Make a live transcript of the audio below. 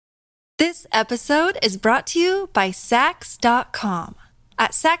This episode is brought to you by Sax.com.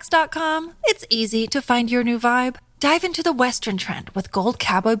 At Sax.com, it's easy to find your new vibe. Dive into the Western trend with gold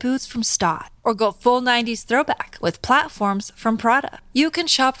cowboy boots from Stott, or go full 90s throwback with platforms from Prada. You can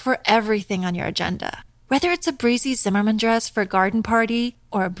shop for everything on your agenda, whether it's a breezy Zimmermann dress for a garden party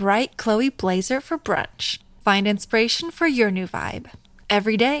or a bright Chloe blazer for brunch. Find inspiration for your new vibe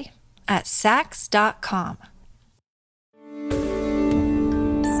every day at Sax.com.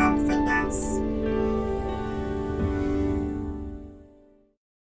 Something else.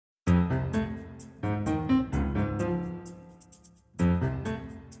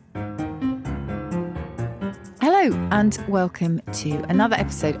 Hello and welcome to another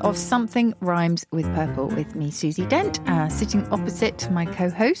episode of Something Rhymes with Purple with me, Susie Dent, sitting opposite my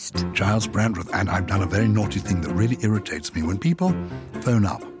co-host Giles Brandreth, and I've done a very naughty thing that really irritates me. When people phone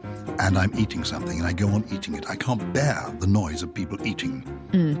up and I'm eating something and I go on eating it, I can't bear the noise of people eating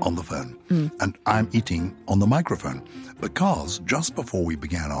on the phone. And I'm eating on the microphone because just before we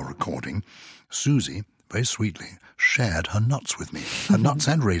began our recording, Susie very sweetly shared her nuts with me. Her nuts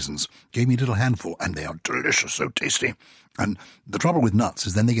and raisins, gave me a little handful, and they are delicious, so tasty. And the trouble with nuts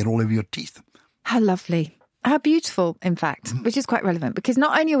is then they get all over your teeth. How lovely. How beautiful, in fact, which is quite relevant because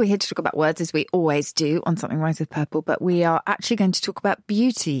not only are we here to talk about words as we always do on Something Rhymes with Purple, but we are actually going to talk about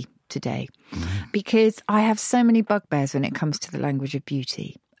beauty today because I have so many bugbears when it comes to the language of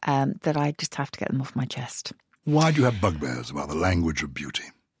beauty that I just have to get them off my chest. Why do you have bugbears about the language of beauty?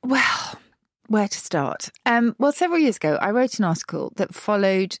 Well, where to start? Well, several years ago, I wrote an article that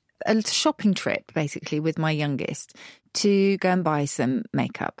followed a shopping trip, basically, with my youngest to go and buy some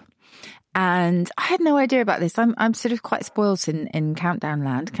makeup. And I had no idea about this. I'm sort of quite spoilt in Countdown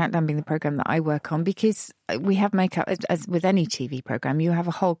Land, Countdown being the program that I work on, because we have makeup, as with any TV program, you have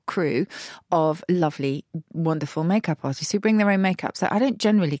a whole crew of lovely, wonderful makeup artists who bring their own makeup. So I don't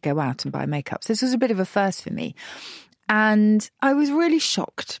generally go out and buy makeup. So this was a bit of a first for me. And I was really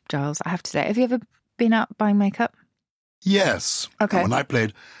shocked, Giles, I have to say. Have you ever been out buying makeup? Yes. Okay. When I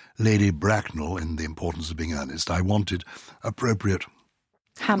played Lady Bracknell in The Importance of Being Earnest, I wanted appropriate,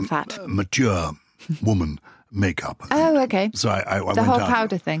 Ham fat. mature woman makeup. Oh, okay. So I went The whole out.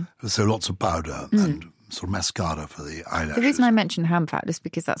 powder thing. So lots of powder and sort of mascara for the eyelashes. The reason I mentioned ham fat is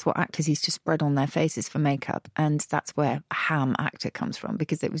because that's what actors used to spread on their faces for makeup. And that's where a ham actor comes from,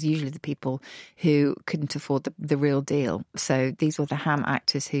 because it was usually the people who couldn't afford the real deal. So these were the ham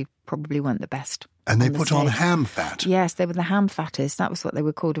actors who probably weren't the best. And they the put on stage. ham fat. Yes, they were the ham fatters. That was what they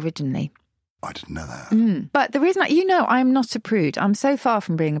were called originally. I didn't know that. But the reason, I'm not a prude. I'm so far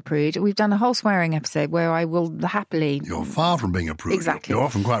from being a prude. We've done a whole swearing episode where I will happily... You're far from being a prude. Exactly. You're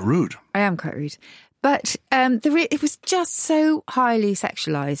often quite rude. I am quite rude. But it was just so highly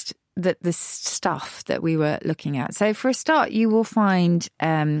sexualised, that the stuff that we were looking at. So for a start, you will find...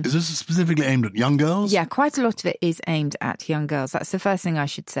 Is this specifically aimed at young girls? Yeah, quite a lot of it is aimed at young girls. That's the first thing I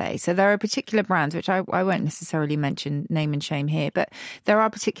should say. So there are particular brands, which I won't necessarily mention name and shame here, but there are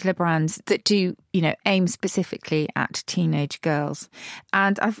particular brands that do, aim specifically at teenage girls.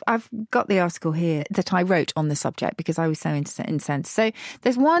 And I've got the article here that I wrote on the subject because I was so incensed. So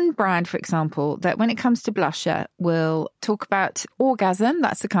there's one brand, for example, that when it comes to blusher will talk about Orgasm.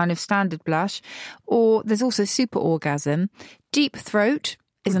 That's the kind of standard blush. Or there's also Super Orgasm. Deep Throat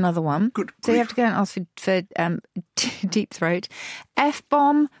is another one. Good So you have to go and ask for Deep Throat.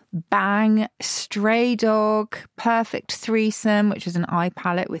 F-Bomb, Bang, Stray Dog, Perfect Threesome, which is an eye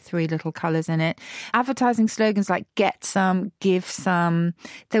palette with 3 little colours in it. Advertising slogans like Get Some, Give Some.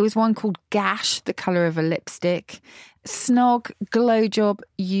 There was one called Gash, the colour of a lipstick. Snog, Glow Job,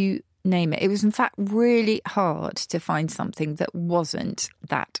 you name it. It was in fact really hard to find something that wasn't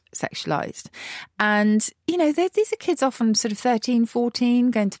that sexualized. And, these are kids often sort of 13, 14,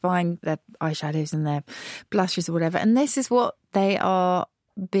 going to buy their eyeshadows and their blushes or whatever. And this is what they are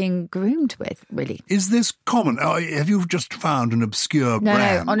being groomed with, really. Is this common? Have you just found an obscure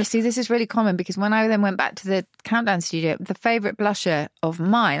brand? No, honestly, this is really common because when I then went back to the Countdown studio, the favourite blusher of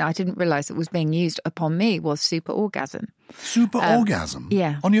mine, I didn't realise it was being used upon me, was Super Orgasm. Super Orgasm?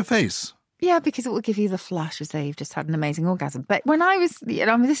 Yeah. On your face? Yeah, because it will give you the flash as though you've just had an amazing orgasm. But when I was,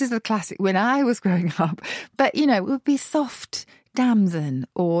 this is the classic when I was growing up, but, it would be soft damson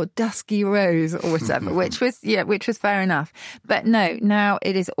or dusky rose or whatever, which was fair enough. But no, now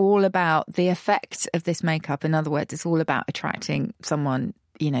it is all about the effect of this makeup. In other words, it's all about attracting someone,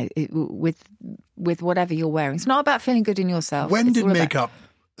 with whatever you're wearing. It's not about feeling good in yourself. When did makeup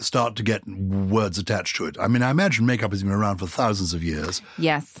start to get words attached to it? I mean, I imagine makeup has been around for thousands of years.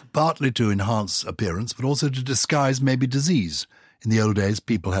 Yes. Partly to enhance appearance, but also to disguise maybe disease. In the old days,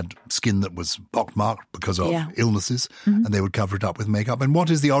 people had skin that was pockmarked because of illnesses, and they would cover it up with makeup. And what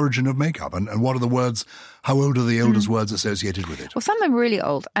is the origin of makeup? And what are the words, how old are the oldest words associated with it? Well, some are really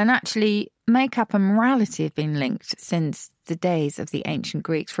old. And actually, makeup and morality have been linked since the days of the ancient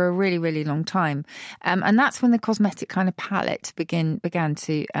Greeks for a really, really long time. And that's when the cosmetic kind of palette began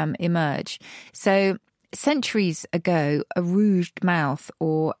to emerge. So centuries ago, a rouged mouth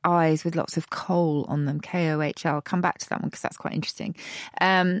or eyes with lots of kohl on them, K-O-H-L, I'll come back to that one because that's quite interesting.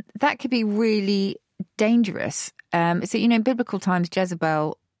 That could be really dangerous. So, in biblical times,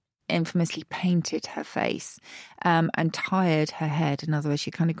 Jezebel infamously painted her face and tired her head. In other words,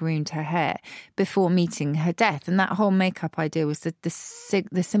 she kind of groomed her hair before meeting her death. And that whole makeup idea was the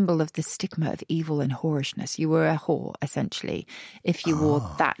symbol of the stigma of evil and whorishness. You were a whore, essentially, if you wore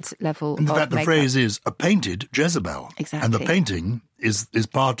that level and of the makeup. phrase is a painted Jezebel. Exactly. And the painting is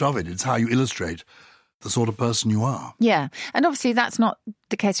part of it. It's how you illustrate the sort of person you are. Yeah. And obviously that's not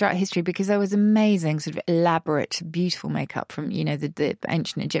the case throughout history because there was amazing sort of elaborate, beautiful makeup from, the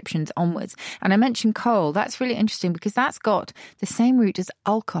ancient Egyptians onwards. And I mentioned kohl. That's really interesting because that's got the same root as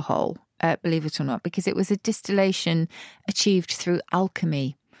alcohol, believe it or not, because it was a distillation achieved through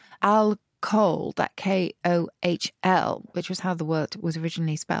alchemy. Kohl, that K-O-H-L, which was how the word was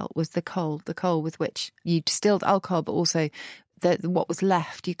originally spelled, was the kohl with which you distilled alcohol, but also what was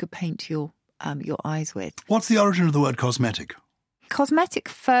left you could paint your eyes with. What's the origin of the word cosmetic? Cosmetic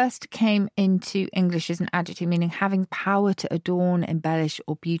first came into English as an adjective meaning having power to adorn, embellish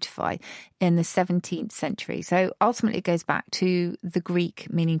or beautify in the 17th century. So ultimately it goes back to the Greek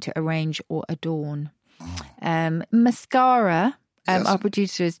meaning to arrange or adorn. Mascara, Yes. Our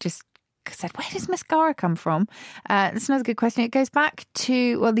producer has just said, where does mascara come from? That's another good question. It goes back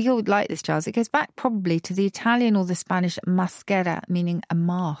to, well, you'll like this, Charles. It goes back probably to the Italian or the Spanish maschera, meaning a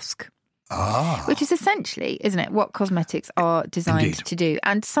mask. Which is essentially, isn't it, what cosmetics are designed Indeed. to do.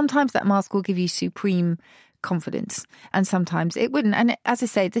 And sometimes that mask will give you supreme confidence and sometimes it wouldn't. And as I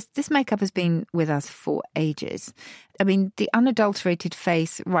say, this makeup has been with us for ages. I mean, the unadulterated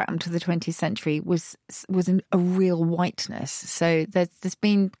face right up to the 20th century was a real whiteness. So there's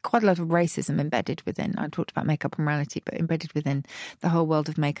been quite a lot of racism embedded within. I talked about makeup and morality, but embedded within the whole world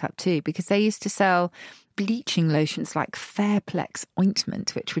of makeup too, because they used to sell bleaching lotions like Fairplex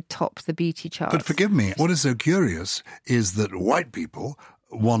ointment, which would top the beauty charts. But forgive me, what is so curious is that white people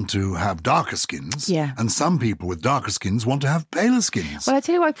want to have darker skins, and some people with darker skins want to have paler skins. Well, I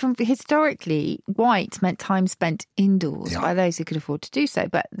tell you why, historically, white meant time spent indoors by those who could afford to do so.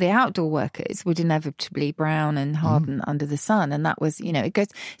 But the outdoor workers would inevitably brown and harden under the sun. And that was,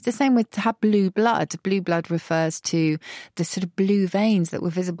 it's the same with to have blue blood. Blue blood refers to the sort of blue veins that were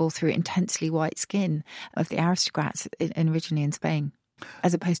visible through intensely white skin of the aristocrats originally in Spain,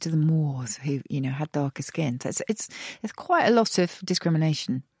 as opposed to the Moors who, had darker skin. So it's quite a lot of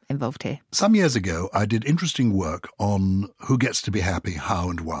discrimination involved here. Some years ago, I did interesting work on who gets to be happy,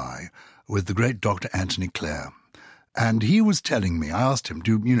 how and why, with the great Dr. Anthony Clare. And he was telling me, I asked him,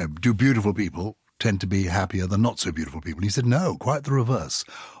 do beautiful people tend to be happier than not so beautiful people? And he said, no, quite the reverse.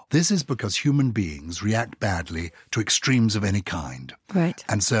 This is because human beings react badly to extremes of any kind. Right.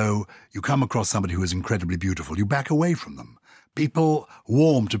 And so you come across somebody who is incredibly beautiful, you back away from them. People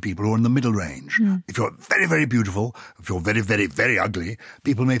warm to people who are in the middle range. If you're very, very beautiful, if you're very, very, very ugly,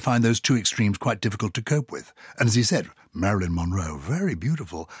 people may find those two extremes quite difficult to cope with. And as he said, Marilyn Monroe, very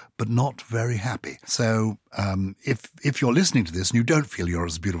beautiful, but not very happy. So if you're listening to this and you don't feel you're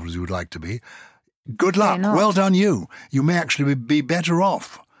as beautiful as you would like to be, good luck. Well done you. You may actually be better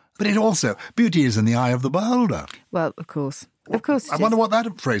off. But it also, beauty is in the eye of the beholder. Well, of course. Of course. I wonder what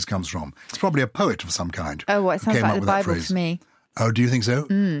that phrase comes from. It's probably a poet of some kind. Oh, well, it sounds like the Bible to me. Oh, do you think so?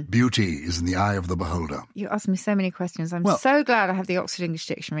 Beauty is in the eye of the beholder. You asked me so many questions. I'm so glad I have the Oxford English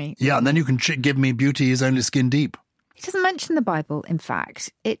Dictionary. Yeah, and then you can give me beauty is only skin deep. It doesn't mention the Bible, in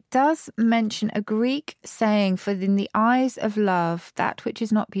fact. It does mention a Greek saying, for in the eyes of love, that which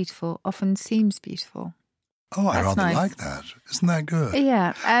is not beautiful often seems beautiful. Oh, I rather nice. like that. Isn't that good?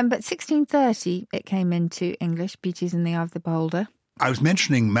 Yeah, but 1630, it came into English, Beauty is in the eye of the beholder. I was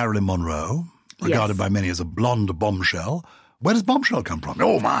mentioning Marilyn Monroe, regarded by many as a blonde bombshell. Where does bombshell come from?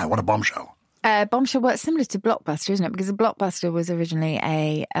 Oh, my, what a bombshell. Bombshell works similar to blockbuster, isn't it? Because a blockbuster was originally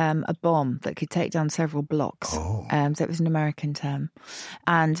a bomb that could take down several blocks. So it was an American term.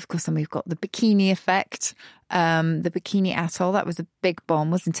 And, of course, then we've got the Bikini Effect, the Bikini Atoll. That was a big bomb,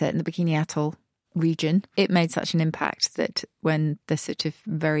 wasn't it? And the Bikini Atoll region. It made such an impact that when the sort of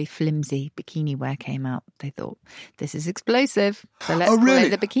very flimsy bikini wear came out, they thought, this is explosive, so let's call it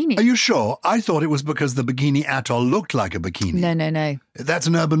the bikini. Are you sure? I thought it was because the bikini atoll looked like a bikini. No. That's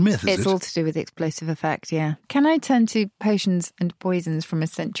an urban myth, is it? It's all to do with the explosive effect, yeah. Can I turn to potions and poisons from a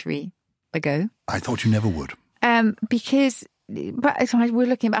century ago? I thought you never would. Because... But we're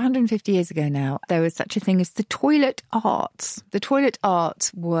looking about 150 years ago now, there was such a thing as the toilet arts. The toilet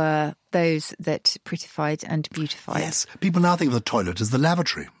arts were those that prettified and beautified. Yes, people now think of the toilet as the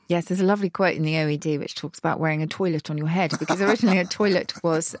lavatory. Yes, there's a lovely quote in the OED which talks about wearing a toilet on your head, because originally a toilet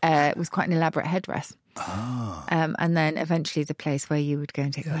was quite an elaborate headdress. And then eventually the place where you would go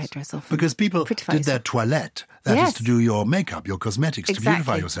and take your headdress off. Because people did their toilette. That is to do your makeup, your cosmetics, to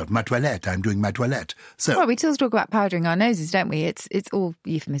beautify yourself. My toilette, I'm doing my toilette. So, well, we still talk about powdering our noses, don't we? It's all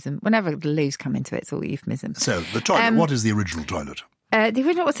euphemism. Whenever the loos come into it, it's all euphemism. So the toilet, what is the original toilet?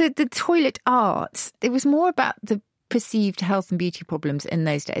 The toilet arts, it was more about the perceived health and beauty problems in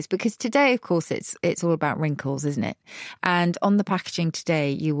those days, because today, of course, it's all about wrinkles, isn't it? And on the packaging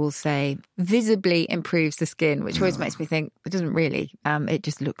today, you will say visibly improves the skin, which always makes me think it doesn't really. It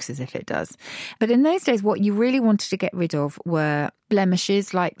just looks as if it does. But in those days, what you really wanted to get rid of were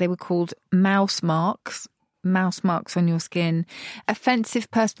blemishes, like they were called mouse marks on your skin, offensive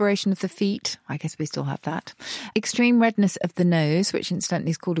perspiration of the feet, I guess we still have that, extreme redness of the nose, which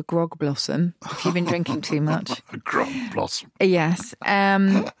incidentally is called a grog blossom if you've been drinking too much. A grog blossom. Yes.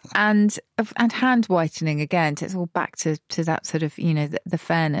 And hand whitening again. So it's all back to that sort of, the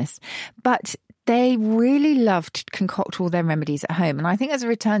fairness. But they really loved to concoct all their remedies at home. And I think there's a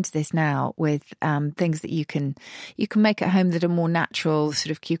return to this now with things that you can make at home that are more natural, sort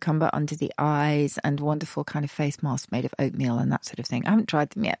of cucumber under the eyes and wonderful kind of face masks made of oatmeal and that sort of thing. I haven't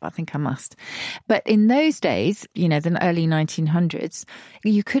tried them yet, but I think I must. But in those days, the early 1900s,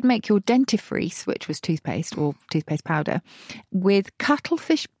 you could make your dentifrice, which was toothpaste or toothpaste powder, with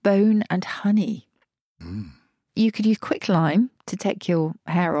cuttlefish bone and honey. You could use quicklime to take your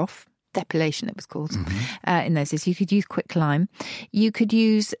hair off. Depilation, it was called in those days. You could use quicklime. You could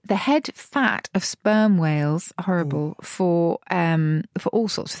use the head fat of sperm whales, horrible, for all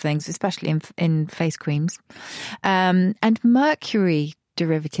sorts of things, especially in face creams. And mercury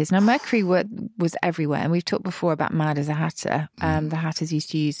derivatives. Now, mercury was everywhere, and we've talked before about Mad as a Hatter. The Hatters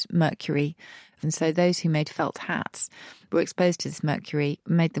used to use mercury, and so those who made felt hats were exposed to this mercury,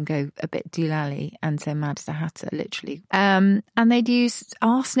 made them go a bit doolally, and so Mad as a Hatter, literally. And they'd use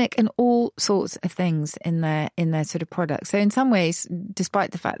arsenic and all sorts of things in their sort of products. So in some ways,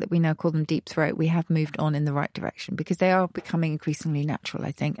 despite the fact that we now call them deep throat, we have moved on in the right direction, because they are becoming increasingly natural,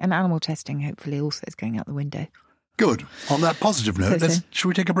 I think. And animal testing, hopefully, also is going out the window. Good. On that positive note, should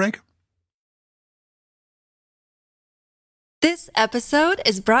we take a break? This episode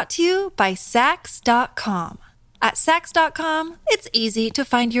is brought to you by Saks.com. At Saks.com, it's easy to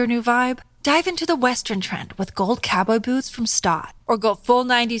find your new vibe. Dive into the Western trend with gold cowboy boots from Stott, or go full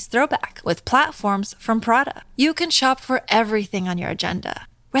 90s throwback with platforms from Prada. You can shop for everything on your agenda,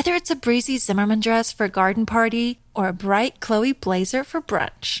 whether it's a breezy Zimmermann dress for a garden party or a bright Chloe blazer for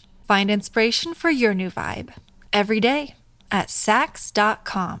brunch. Find inspiration for your new vibe every day at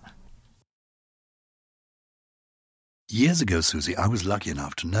Saks.com. Years ago, Susie, I was lucky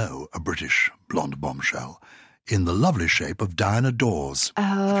enough to know a British blonde bombshell in the lovely shape of Diana Dawes.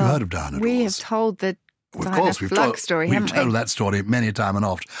 Have you heard of Diana Dawes? We have told the Diana Flug story, haven't we? We've told that story many a time and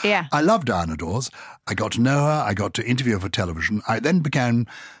oft. Yeah. I love Diana Dawes. I got to know her. I got to interview her for television. I then began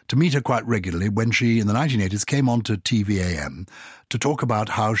to meet her quite regularly when she, in the 1980s, came on to TVAM to talk about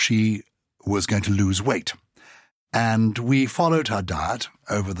how she was going to lose weight. And we followed her diet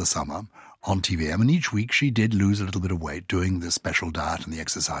over the summer on TVM, and each week she did lose a little bit of weight doing the special diet and the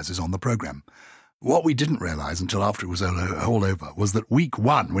exercises on the programme. What we didn't realise until after it was all over was that week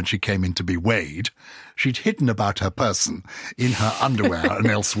one, when she came in to be weighed, she'd hidden about her person, in her underwear and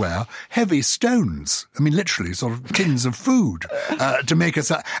elsewhere, heavy stones. I mean, literally sort of tins of food to make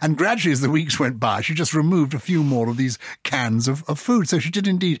us... And gradually, as the weeks went by, she just removed a few more of these cans of food. So she did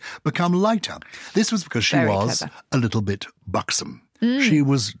indeed become lighter. This was because she was a little bit buxom. She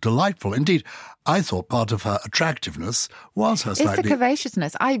was delightful. Indeed, I thought part of her attractiveness was her slightly... It's the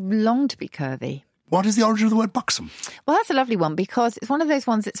curvaceousness. I long to be curvy. What is the origin of the word buxom? Well, that's a lovely one, because it's one of those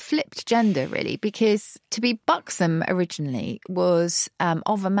ones that's flipped gender, really, because to be buxom originally was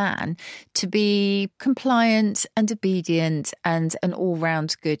of a man to be compliant and obedient and an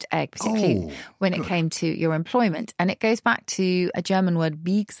all-round good egg, particularly when it came to your employment. And it goes back to a German word,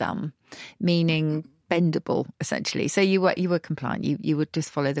 biegsam, meaning bendable, essentially. So you were compliant. You would just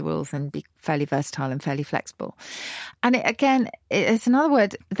follow the rules and be fairly versatile and fairly flexible. And it's another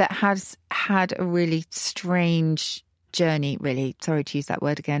word that has had a really strange journey, really. Sorry to use that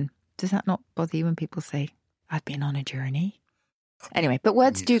word again. Does that not bother you when people say, I've been on a journey? Anyway, but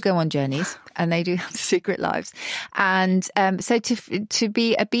words do go on journeys and they do have secret lives. And so to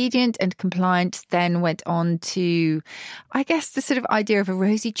be obedient and compliant then went on to, I guess, the sort of idea of a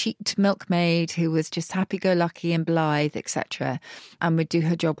rosy-cheeked milkmaid who was just happy-go-lucky and blithe, etc., and would do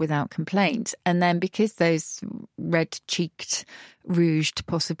her job without complaint. And then because those red-cheeked, rouged,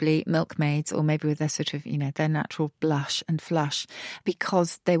 possibly milkmaids, or maybe with their sort of, their natural blush and flush,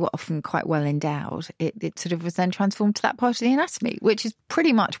 because they were often quite well endowed, it sort of was then transformed to that part of the anatomy, which is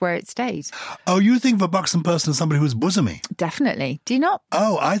pretty much where it stayed. Oh, you think of a buxom person as somebody who's bosomy? Definitely. Do you not?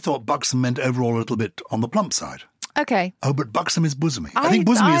 Oh, I thought buxom meant overall a little bit on the plump side. Okay. Oh, but buxom is bosomy. I think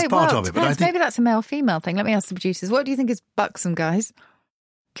bosomy is part of it. But I think maybe that's a male-female thing. Let me ask the producers. What do you think is buxom, guys?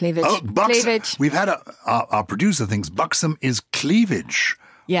 Cleavage. Oh, buxom. Cleavage. We've had our producer thinks buxom is cleavage.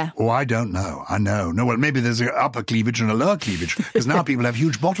 Yeah. Oh, I don't know. I know. No, well, maybe there's an upper cleavage and a lower cleavage, because now people have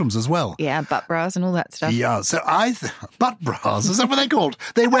huge bottoms as well. Yeah, butt bras and all that stuff. Yeah, so butt bras, is that what they're called?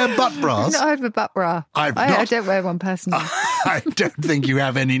 They wear butt bras. I've not heard of a butt bra. I don't wear one personally. I don't think you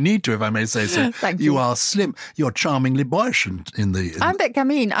have any need to, if I may say so. Thank you. You are slim. You're charmingly boyish in the... I'm a bit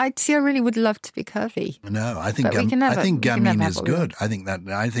gamine. I really would love to be curvy. No, I think gamine is good. I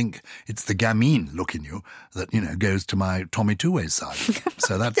think it's the gamine look in you that, goes to my Tommy Two-Ways side.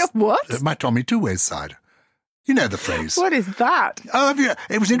 So that's... What? My Tommy Two-Ways side. You know the phrase. What is that? Oh,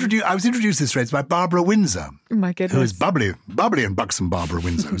 I was introduced this phrase by Barbara Windsor. Oh, my goodness. Who is bubbly and buxom Barbara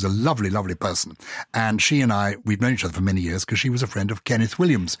Windsor, who's a lovely, lovely person. And she and I, we've known each other for many years because she was a friend of Kenneth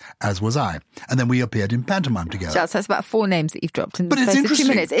Williams, as was I. And then we appeared in pantomime together. So that's about 4 names that you've dropped in the space of 2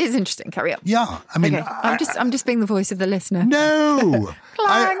 minutes. It is interesting. Carry on. Yeah. I mean... Okay. I'm just being the voice of the listener. No!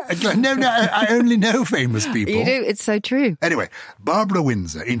 I only know famous people. You do. It's so true. Anyway, Barbara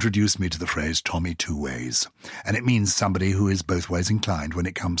Windsor introduced me to the phrase Tommy Two-Ways. And it means somebody who is both ways inclined when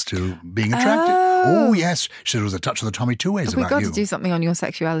it comes to being attractive. Oh, yes. She said it was a touch of the Tommy Two-Ways about you. We've got to do something on your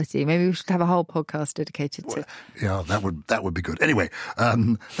sexuality. Maybe we should have a whole podcast dedicated to... Yeah, that would be good. Anyway,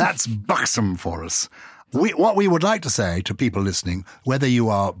 that's buxom for us. What we would like to say to people listening, whether you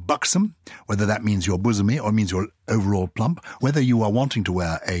are buxom, whether that means you're bosomy or means you're overall plump, whether you are wanting to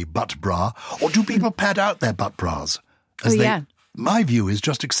wear a butt bra, or do people pad out their butt bras? Yeah. My view is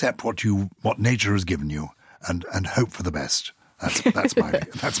just accept what nature has given you and hope for the best.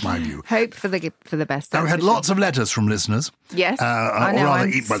 That's my view. Hope for the best. Now, we had lots of letters from listeners. Yes, I know.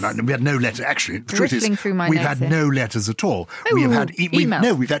 We had no letter. Actually, the truth is, we've had no letters at all. Ooh, we've had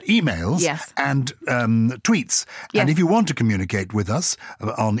emails. We've had emails and tweets. Yes. And if you want to communicate with us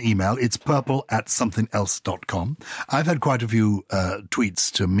on email, it's purple@somethingelse.com. I've had quite a few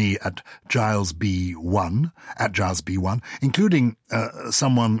tweets to me at GilesB1, including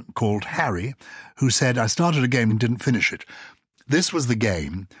someone called Harry, who said, I started a game and didn't finish it. This was the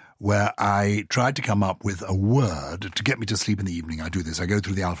game where I tried to come up with a word to get me to sleep in the evening. I do this. I go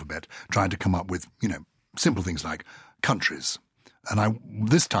through the alphabet, trying to come up with, simple things like countries. And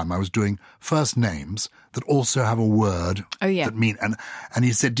this time I was doing first names that also have a word that mean... And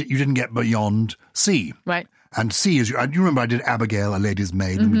he said, you didn't get beyond C. Right. And C is... You remember I did Abigail, a lady's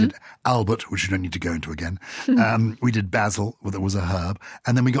maid, and we did Albert, which you don't need to go into again. We did Basil, that was a herb.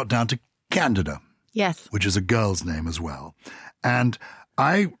 And then we got down to Candida. Yes. Which is a girl's name as well. And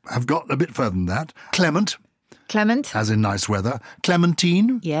I have got a bit further than that. Clement. As in nice weather.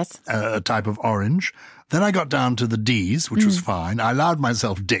 Clementine. Yes. A type of orange. Then I got down to the D's, which was fine. I allowed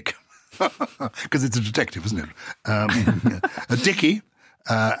myself Dick. Because it's a detective, isn't it? A Dickie.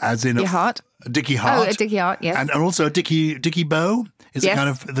 As in your heart. A Dickie heart. Oh, a Dickie heart, yes. And also a Dickie bow. Is it kind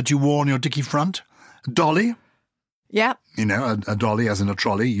of that you wore on your Dickie front? Dolly. Yeah. A dolly, as in a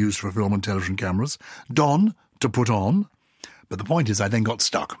trolley, used for film and television cameras. Don, to put on. But the point is, I then got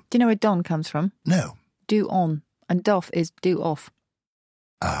stuck. Do you know where don comes from? No. Do on. And doff is do off.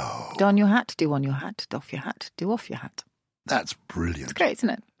 Oh. Don your hat, do on your hat, doff your hat, do off your hat. That's brilliant. It's great, isn't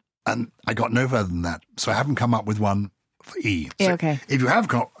it? And I got no further than that. So I haven't come up with one for E. Yeah, okay. If you have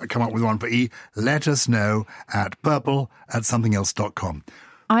come up with one for E, let us know at purple@somethingelse.com.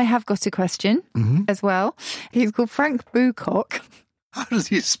 I have got a question as well. He's called Frank Boocock. How does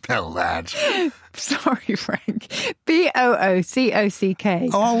he spell that? Sorry, Frank. Boocock.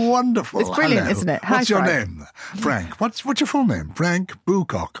 Oh, wonderful. It's brilliant, Hello. isn't it? What's Hi, your Frank. name? Frank. What's your full name? Frank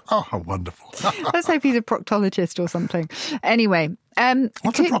Boocock. Oh, how wonderful. Let's hope he's a proctologist or something. Anyway.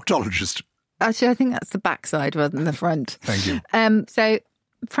 What's a proctologist? Actually, I think that's the backside rather than the front. Thank you. So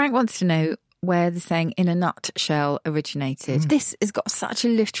Frank wants to know, where the saying "in a nutshell" originated. This has got such a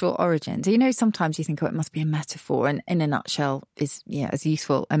literal origin. So, sometimes you think, it must be a metaphor, and "in a nutshell" is as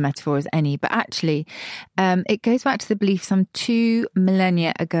useful a metaphor as any. But actually, it goes back to the belief some 2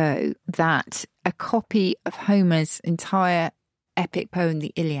 millennia ago that a copy of Homer's entire epic poem,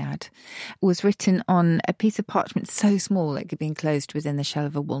 the Iliad, was written on a piece of parchment so small it could be enclosed within the shell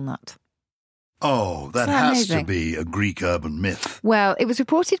of a walnut. Oh, that has to be a Greek urban myth. Well, it was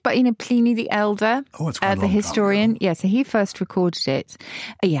reported by Pliny the Elder, it's quite a the long historian. time ago. Yeah, so he first recorded it.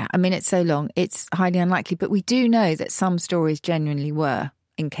 It's so long, it's highly unlikely. But we do know that some stories genuinely were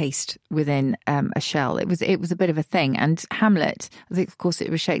encased within a shell. It was a bit of a thing. And Hamlet, I think, of course, it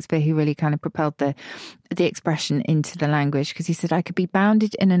was Shakespeare who really kind of propelled the expression into the language, because he said, "I could be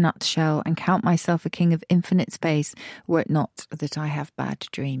bounded in a nutshell and count myself a king of infinite space, were it not that I have bad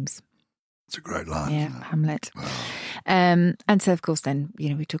dreams." It's a great line. Yeah, Hamlet. Wow. And so, of course, then,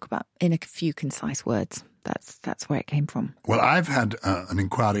 we talk about in a few concise words. That's where it came from. Well, I've had an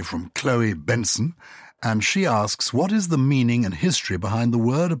inquiry from Chloe Benson, and she asks, what is the meaning and history behind the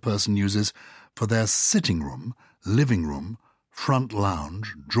word a person uses for their sitting room, living room, front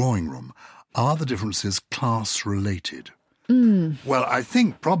lounge, drawing room? Are the differences class-related? Well, I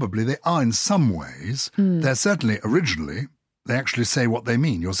think probably they are in some ways. They're certainly originally... They actually say what they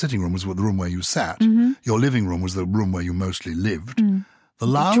mean. Your sitting room was the room where you sat. Your living room was the room where you mostly lived. The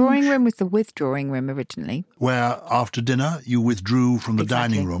lounge... The drawing room was the withdrawing room originally. Where, after dinner, you withdrew from the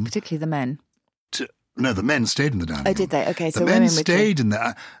dining room. Particularly the men. No, the men stayed in the dining room. Oh, did they? Okay, so the men women stayed in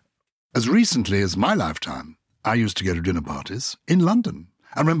there. As recently as my lifetime, I used to go to dinner parties in London.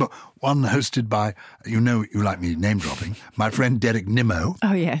 I remember one hosted by, you like me name-dropping, my friend Derek Nimmo.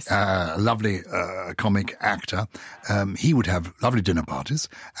 Oh, yes. A lovely comic actor. He would have lovely dinner parties,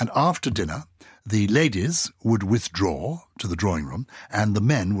 and after dinner, the ladies would withdraw to the drawing room, and the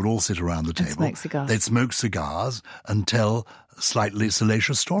men would all sit around the table. Smoke cigars. They'd smoke cigars and tell slightly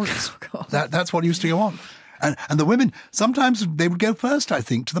salacious stories. Oh, That's what used to go on. And the women, sometimes they would go first, I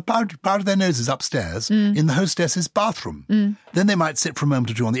think, to the part of their noses upstairs in the hostess's bathroom. Then they might sit for a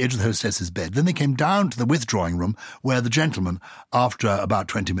moment or two on the edge of the hostess's bed. Then they came down to the withdrawing room where the gentleman, after about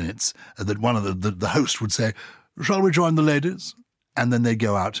 20 minutes, that one of the host would say, "Shall we join the ladies?" And then they'd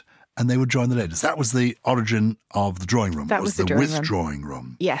go out and they would join the ladies. That was the origin of the drawing room. That was the withdrawing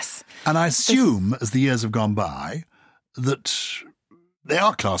room. Yes. And I assume, as the years have gone by, that... they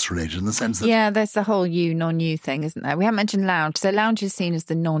are class-related in the sense that... Yeah, there's the whole you, non-you thing, isn't there? We haven't mentioned lounge. So lounge is seen as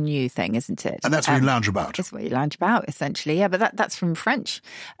the non-you thing, isn't it? And that's where you lounge about. That's where you lounge about, essentially. Yeah, but that's from French.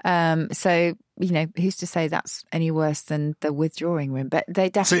 So, who's to say that's any worse than the withdrawing room? But they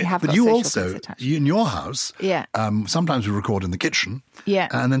definitely have got social things attached. in your house, yeah. Sometimes we record in the kitchen. Yeah.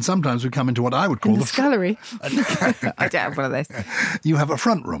 And then sometimes we come into what I would call the scullery. I don't have one of those. You have a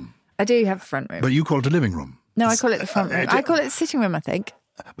front room. I do have a front room. But you call it a living room. No, I call it the front room. I call it the sitting room, I think.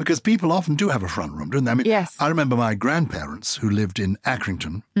 Because people often do have a front room, don't they? I mean, yes. I remember my grandparents who lived in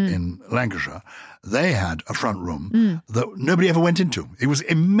Accrington in Lancashire. They had a front room that nobody ever went into. It was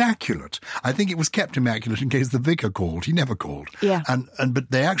immaculate. I think it was kept immaculate in case the vicar called. He never called. Yeah. But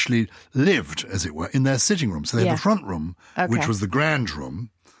they actually lived, as it were, in their sitting room. So they had a front room, which was the grand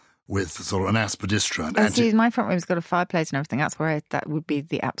room, with sort of an aspidistra. See, my front room's got a fireplace and everything. That's where that would be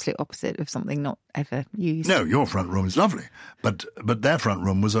the absolute opposite of something not ever used. No, your front room is lovely, but their front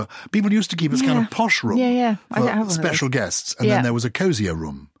room was people used to keep as kind of posh room. Yeah. I don't have for special guests, and then there was a cosier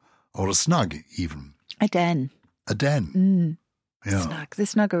room or a snug even. A den. A den. Yeah. Snug. The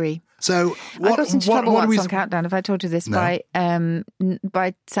snuggery. So I got into trouble once on Countdown, if I told you this, by or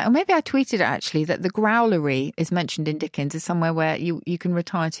maybe I tweeted it actually, that the growlery is mentioned in Dickens as somewhere where you can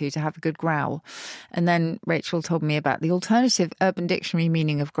retire to have a good growl. And then Rachel told me about the alternative Urban Dictionary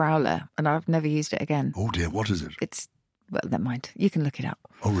meaning of growler, and I've never used it again. Oh dear, what is it? It's, well, never mind. You can look it up.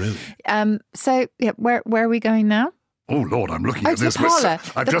 Oh, really? So, yeah, where are we going now? Oh, Lord, I'm looking at this. The parlour.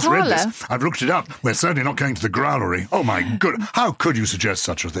 I've just read this. I've looked it up. We're certainly not going to the growlery. Oh, my good. How could you suggest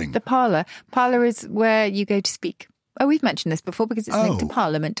such a thing? The parlour. Parlour is where you go to speak. Oh, we've mentioned this before because it's linked to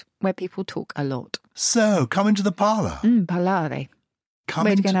Parliament, where people talk a lot. So, come into the parlour. Parlare.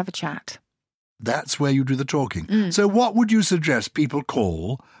 Where to go and have a chat. That's where you do the talking. So what would you suggest people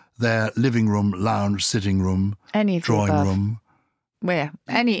call their living room, lounge, sitting room, drawing room? Where?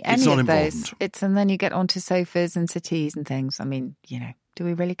 Any it's not of important. those. And then you get onto sofas and settees and things. I mean, do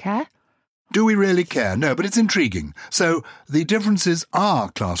we really care? Do we really care? No, but it's intriguing. So the differences are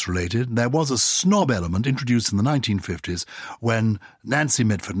class-related. There was a snob element introduced in the 1950s when Nancy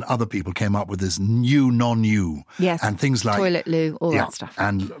Mitford and other people came up with this new, non-new. Yes, and things like toilet loo, all that stuff.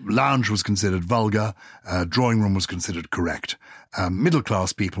 And lounge was considered vulgar. Drawing room was considered correct.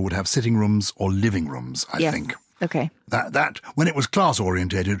 Middle-class people would have sitting rooms or living rooms, I think. Okay. That when it was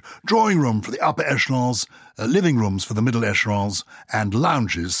class-orientated, drawing room for the upper echelons, living rooms for the middle echelons, and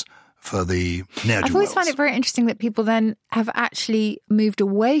lounges for the ne'er-do-wells. I've always found it very interesting that people then have actually moved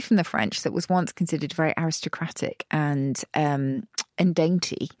away from the French that was once considered very aristocratic and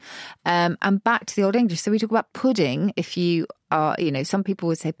dainty, and back to the Old English. So we talk about pudding. If you are, some people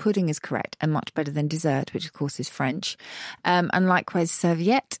would say pudding is correct and much better than dessert, which of course is French. And likewise,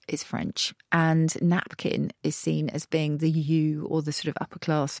 serviette is French, and napkin is seen as being the you or the sort of upper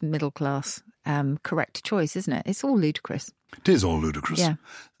class, middle class correct choice, isn't it? It's all ludicrous. It is all ludicrous. Yeah.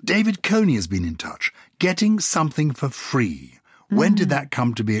 David Coney has been in touch. Getting something for free. When did that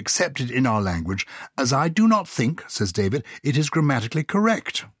come to be accepted in our language? As I do not think, says David, it is grammatically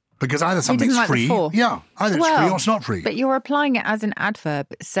correct. Because either something's free, either it's free or it's not free. But you're applying it as an adverb,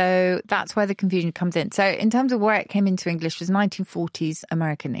 so that's where the confusion comes in. So in terms of where it came into English was 1940s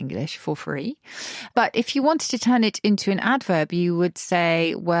American English, for free. But if you wanted to turn it into an adverb, you would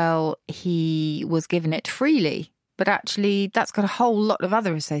say, well, he was given it freely. But actually, that's got a whole lot of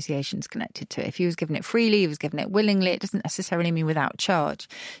other associations connected to it. If he was given it freely, he was given it willingly, it doesn't necessarily mean without charge.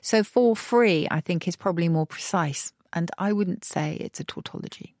 So for free, I think, is probably more precise. And I wouldn't say it's a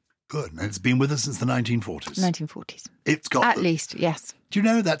tautology. Good. And it's been with us since the 1940s. 1940s. It's got... At least, yes. Do you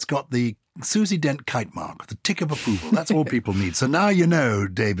know that's got the Susie Dent kite mark, the tick of approval? That's all people need. So now you know,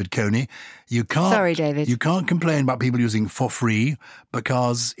 David Coney, you can't... Sorry, David. You can't complain about people using for free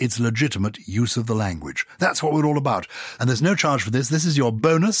because it's legitimate use of the language. That's what we're all about. And there's no charge for this. This is your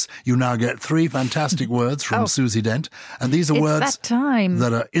bonus. You now get 3 fantastic words from Susie Dent. And these are words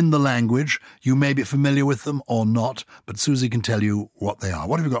that are in the language. You may be familiar with them or not, but Susie can tell you what they are.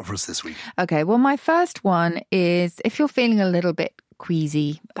 What have you got for us this week? Okay, well, my first one is if you're feeling a little bit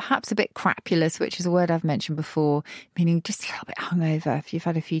queasy, perhaps a bit crapulous, which is a word I've mentioned before, meaning just a little bit hungover if you've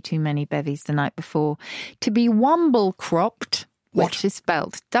had a few too many bevies the night before. To be wamble-cropped, which is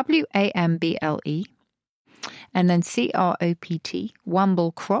spelled W-A-M-B-L-E, and then C-R-O-P-T,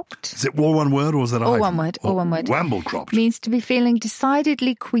 wamble-cropped. Is it all one word or is that a hyphen? All one word. Wamble-cropped. Means to be feeling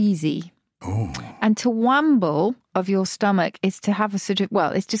decidedly queasy. Oh. And to wamble of your stomach is to have a sort of,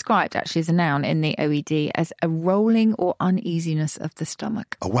 well, it's described actually as a noun in the OED as a rolling or uneasiness of the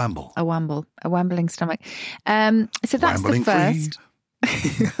stomach. A wamble. A wambling stomach. So that's Wambling the first.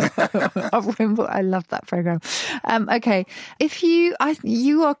 I love that program. Okay, if you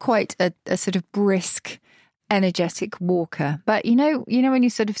are quite a sort of brisk, energetic walker, but you know when you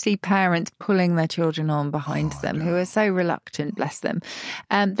sort of see parents pulling their children on behind them who are so reluctant, bless them,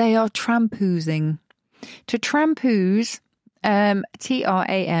 they are trampoosing. To trampoose,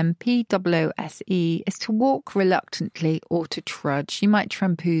 T-R-A-M-P-O-O-S-E, is to walk reluctantly or to trudge. You might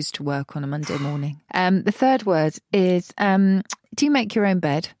trampoose to work on a Monday morning. The third word is, do you make your own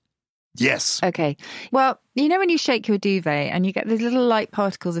bed? Yes. Okay. Well, you know when you shake your duvet and you get these little light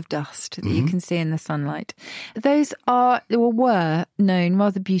particles of dust that you can see in the sunlight? Those were known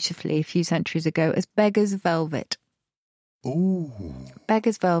rather beautifully a few centuries ago as beggar's velvet. Ooh.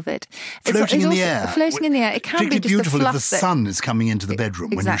 Beggar's velvet. Floating in the air. Floating in the air. It can be just beautiful the fluff if the sun is coming into the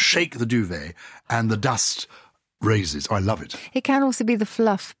bedroom when you shake the duvet and the dust raises. I love it. It can also be the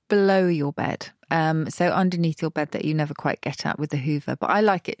fluff below your bed. So underneath your bed that you never quite get at with the hoover. But I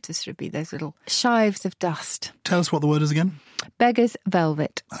like it to sort of be those little shives of dust. Tell us what the word is again. Beggar's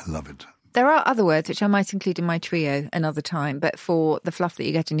velvet. I love it. There are other words which I might include in my trio another time, but for the fluff that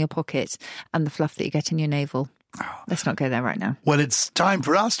you get in your pocket and the fluff that you get in your navel. Let's not go there right now. Well, it's time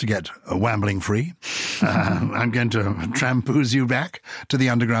for us to get wambling free. I'm going to trampoose you back to the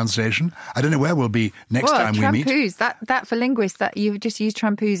underground station. I don't know where we'll be next time we meet. Trampoose, that for linguists, that you've just used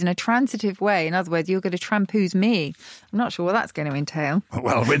trampoose in a transitive way. In other words, you're going to trampoose me. I'm not sure what that's going to entail.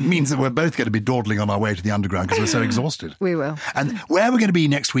 Well, it means that we're both going to be dawdling on our way to the underground because we're so exhausted. We will. And where we're going to be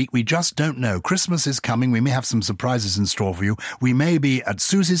next week, we just don't know. Christmas is coming. We may have some surprises in store for you. We may be at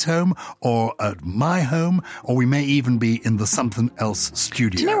Susie's home or at my home, or we may even be in the Something Else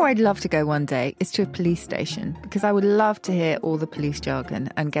studio. Do you know where I'd love to go one day? Is to a police station, because I would love to hear all the police jargon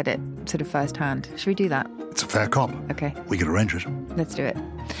and get it sort of firsthand. Should we do that? It's a fair cop. Okay. We could arrange it. Let's do it.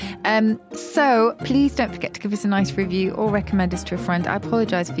 So please don't forget to give us a nice review or recommend us to a friend. I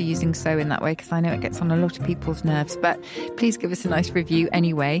apologise for using so in that way because I know it gets on a lot of people's nerves, but please give us a nice review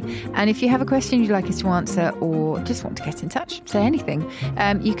anyway. And if you have a question you'd like us to answer or just want to get in touch, say anything,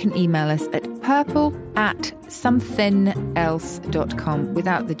 you can email us at purple@somethingelse.com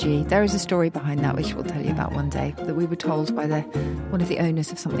without the G. There is a story behind that which we'll tell you about one day that we were told by one of the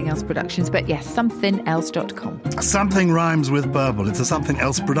owners of Something Else Productions. But yes, somethingelse.com. Something rhymes with purple. It's a Something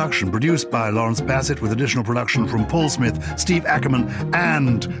Else production, produced by Lawrence Bassett, with additional production from Paul Smith, Steve Ackerman,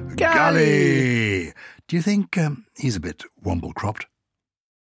 and Gully. Do you think he's a bit womble-cropped?